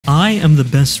I am the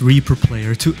best Reaper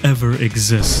player to ever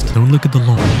exist. Don't look at the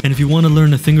lore. And if you want to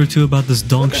learn a thing or two about this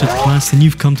dogshit class, then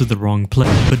you've come to the wrong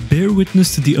place. But bear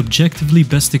witness to the objectively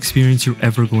best experience you're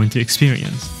ever going to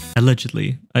experience.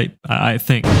 Allegedly. I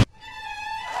think.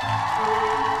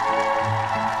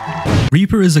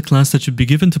 Reaper is a class that should be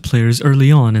given to players early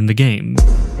on in the game.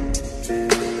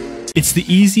 It's the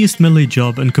easiest melee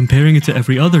job, and comparing it to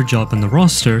every other job in the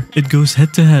roster, it goes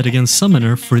head to head against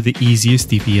Summoner for the easiest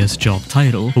DPS job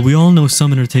title. But we all know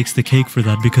Summoner takes the cake for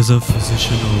that because of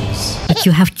positionals. But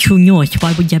you have 2 nodes,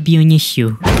 why would that be an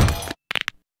issue?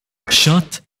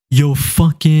 Shut your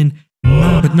fucking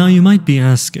mouth. But now you might be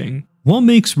asking, what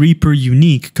makes Reaper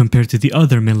unique compared to the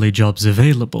other melee jobs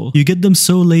available? You get them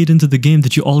so late into the game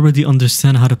that you already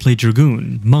understand how to play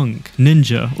Dragoon, Monk,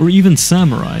 Ninja, or even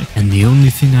Samurai. And the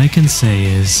only thing I can say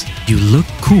is, you look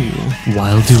cool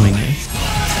while doing it.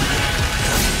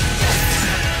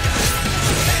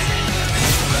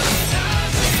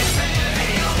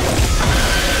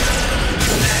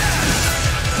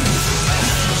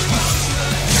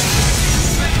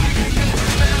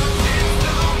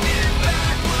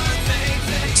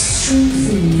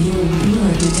 Strengthen your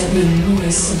blood-ebbing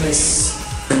merciless.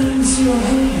 Cleanse your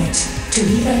heart to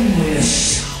be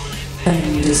anguished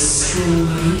and destroy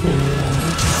your.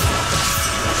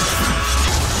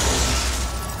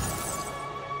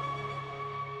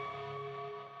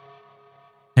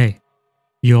 Hey,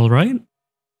 you alright?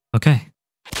 Okay,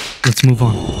 let's move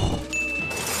on.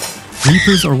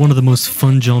 Reapers are one of the most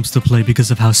fun jobs to play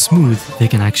because of how smooth they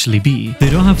can actually be.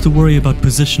 They don't have to worry about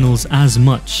positionals as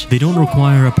much. They don't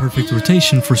require a perfect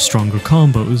rotation for stronger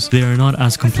combos. They are not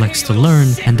as complex to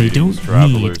learn, and they don't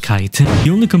need kiting. The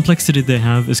only complexity they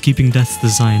have is keeping Death's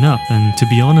design up, and to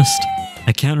be honest,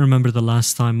 I can't remember the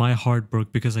last time my heart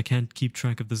broke because I can't keep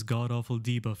track of this god-awful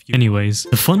debuff. Anyways,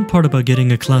 the fun part about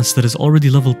getting a class that is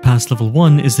already leveled past level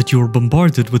 1 is that you are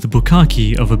bombarded with the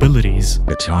bukkake of abilities.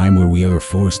 A time where we are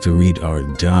forced to read our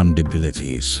damned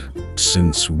abilities.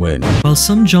 Since when? While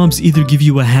some jobs either give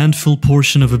you a handful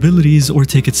portion of abilities or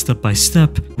take it step by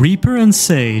step, Reaper and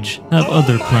Sage have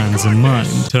other plans in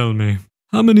mind. Tell me,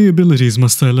 how many abilities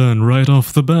must I learn right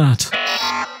off the bat?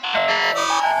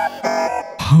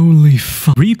 Holy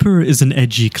fuck. Reaper is an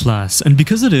edgy class, and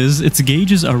because it is, its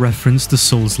gauges are referenced to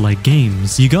Souls-like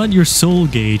games. You got your Soul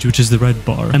gauge, which is the red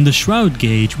bar, and the Shroud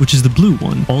gauge, which is the blue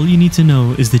one. All you need to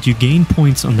know is that you gain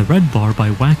points on the red bar by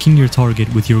whacking your target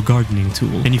with your gardening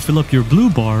tool, and you fill up your blue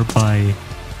bar by...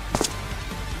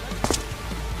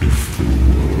 If the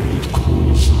world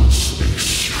calls us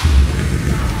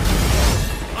extreme,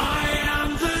 I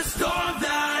am the storm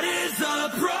that is a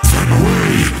problem. Then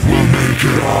we will make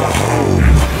it our home.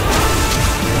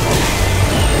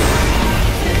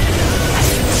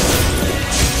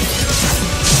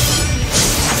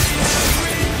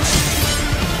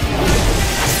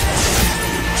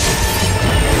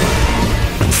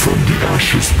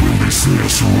 Ashes will they see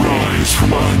us rise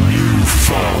from our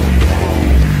newfound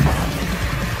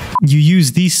home. You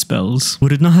use these spells.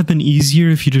 Would it not have been easier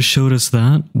if you just showed us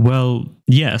that? Well,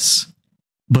 yes,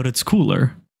 but it's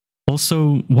cooler.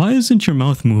 Also, why isn't your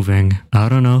mouth moving? I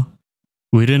don't know.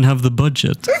 We didn't have the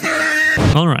budget.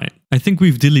 Alright, I think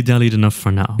we've dilly-dallied enough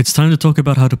for now. It's time to talk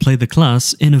about how to play the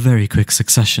class in a very quick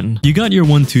succession. You got your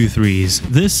 1, 2, 3s.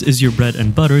 This is your bread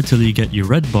and butter till you get your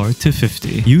red bar to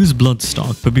 50. Use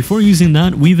Bloodstock, but before using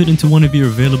that, weave it into one of your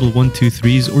available 1, 2,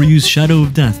 3s or use Shadow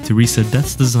of Death to reset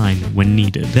Death's design when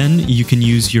needed. Then you can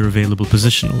use your available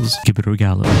positionals, Gibbet or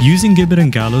Gallows. Using Gibbet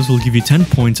and Gallows will give you 10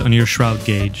 points on your Shroud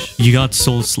gauge. You got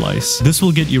Soul Slice. This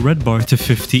will get your red bar to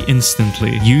 50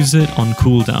 instantly. Use it on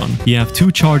cooldown. You have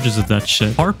 2 charges of that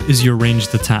shit. Harp is your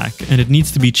ranged attack, and it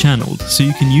needs to be channeled, so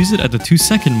you can use it at the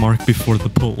 2-second mark before the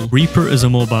pull. Reaper is a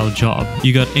mobile job.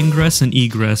 You got Ingress and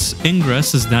Egress.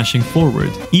 Ingress is dashing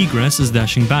forward. Egress is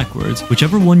dashing backwards.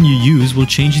 Whichever one you use will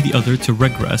change the other to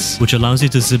Regress, which allows you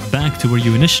to zip back to where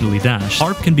you initially dashed.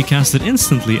 Harp can be casted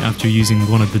instantly after using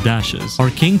one of the dashes.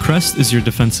 Arcane Crest is your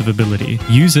defensive ability.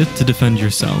 Use it to defend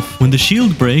yourself. When the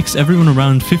shield breaks, everyone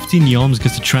around 15 yalms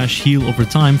gets a trash heal over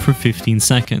time for 15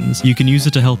 seconds. You can use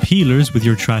it to help healers with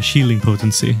your trash healing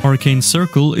potency. Arcane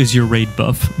Circle is your raid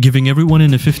buff, giving everyone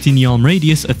in a 15 yalm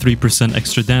radius a 3%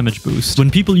 extra damage boost. When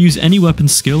people use any weapon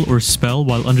skill or spell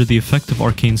while under the effect of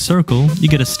Arcane Circle, you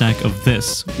get a stack of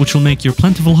this, which will make your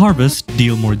Plentiful Harvest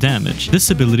deal more damage. This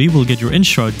ability will get your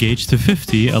Enshroud gauge to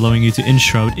 50, allowing you to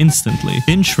Enshroud instantly.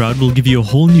 Enshroud will give you a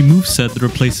whole new moveset that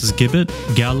replaces Gibbet,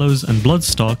 Gallows, and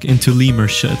Bloodstock into Lemur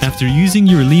shit. After using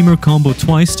your Lemur combo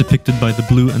twice depicted by the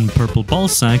blue and purple ball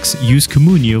sacks, use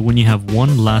Communio when you have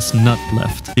one last last nut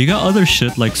left. You got other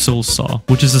shit like Soul Saw,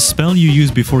 which is a spell you use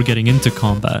before getting into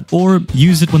combat, or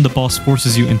use it when the boss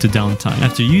forces you into downtime.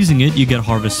 After using it, you get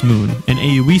Harvest Moon, an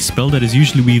AoE spell that is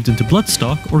usually weaved into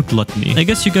Bloodstock or Gluttony. I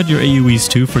guess you got your AoEs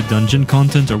too for dungeon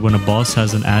content or when a boss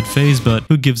has an ad phase, but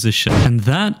who gives a shit? And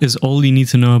that is all you need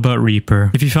to know about Reaper.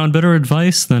 If you found better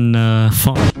advice, then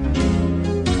fine.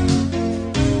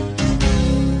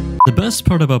 The best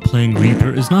part about playing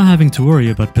Reaper is not having to worry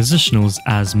about positionals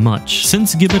as much,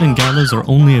 since Gibbet and Gallows are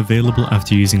only available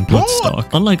after using Bloodstock.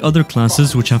 Unlike other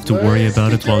classes which have to worry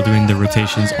about it while doing their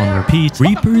rotations on repeat,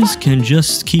 Reapers can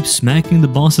just keep smacking the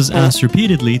boss's ass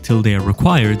repeatedly till they are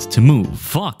required to move.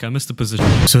 Fuck, I missed the position.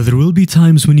 So there will be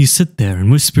times when you sit there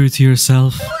and whisper to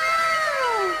yourself,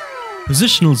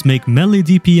 positionals make melee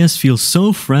DPS feel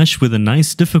so fresh with a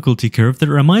nice difficulty curve that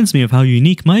it reminds me of how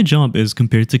unique my job is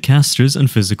compared to casters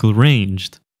and physical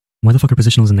ranged. Why the fuck are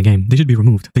positionals in the game? They should be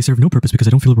removed. They serve no purpose because I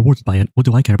don't feel rewarded by it. What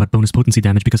do I care about bonus potency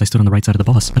damage because I stood on the right side of the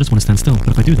boss? I just want to stand still, but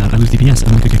if I do that, I lose DPS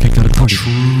and I could get kicked out of the party.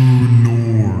 True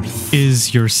North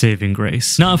is your saving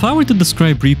grace. Now, if I were to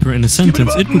describe Reaper in a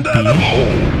sentence, it would be,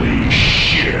 holy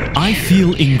shit. I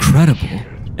feel incredible.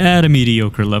 At a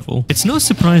mediocre level. It's no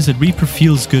surprise that Reaper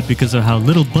feels good because of how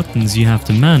little buttons you have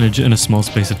to manage in a small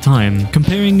space of time.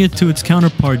 Comparing it to its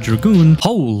counterpart Dragoon,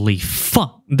 holy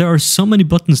fuck, there are so many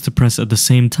buttons to press at the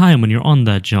same time when you're on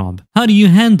that job. How do you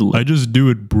handle it? I just do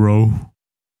it, bro.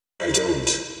 I don't.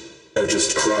 I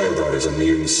just cry about it on the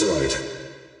inside.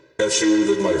 I feel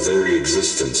that my very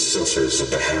existence suffers at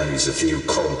the hands of new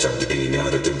content being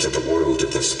added into the world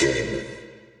of this game.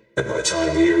 And my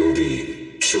time here will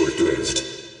be short-lived.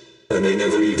 I may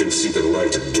never even see the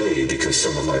light of day because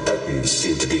some of my buttons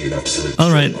seem to be an absolute...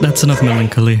 Alright, that's enough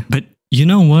melancholy. But you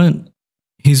know what?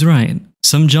 He's right.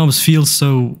 Some jobs feel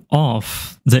so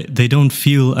off that they don't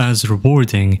feel as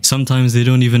rewarding. Sometimes they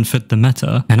don't even fit the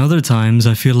meta. And other times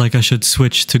I feel like I should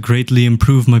switch to greatly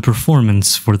improve my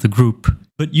performance for the group.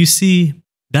 But you see,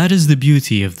 that is the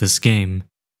beauty of this game.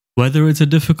 Whether it's a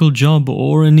difficult job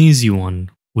or an easy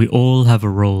one, we all have a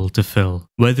role to fill.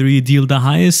 Whether you deal the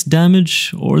highest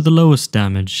damage or the lowest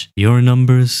damage, your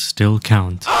numbers still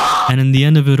count. And in the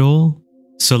end of it all,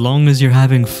 so long as you're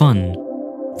having fun,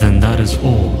 then that is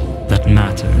all that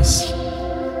matters.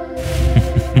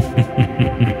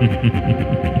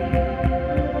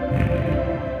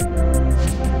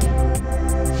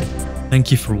 Thank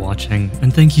you for watching,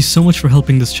 and thank you so much for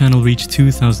helping this channel reach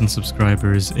 2,000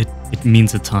 subscribers. It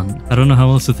means a ton. I don't know how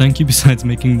else to thank you besides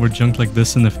making more junk like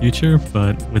this in the future,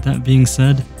 but with that being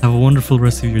said, have a wonderful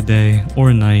rest of your day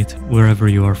or night, wherever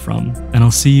you are from, and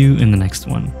I'll see you in the next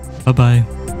one. Bye-bye.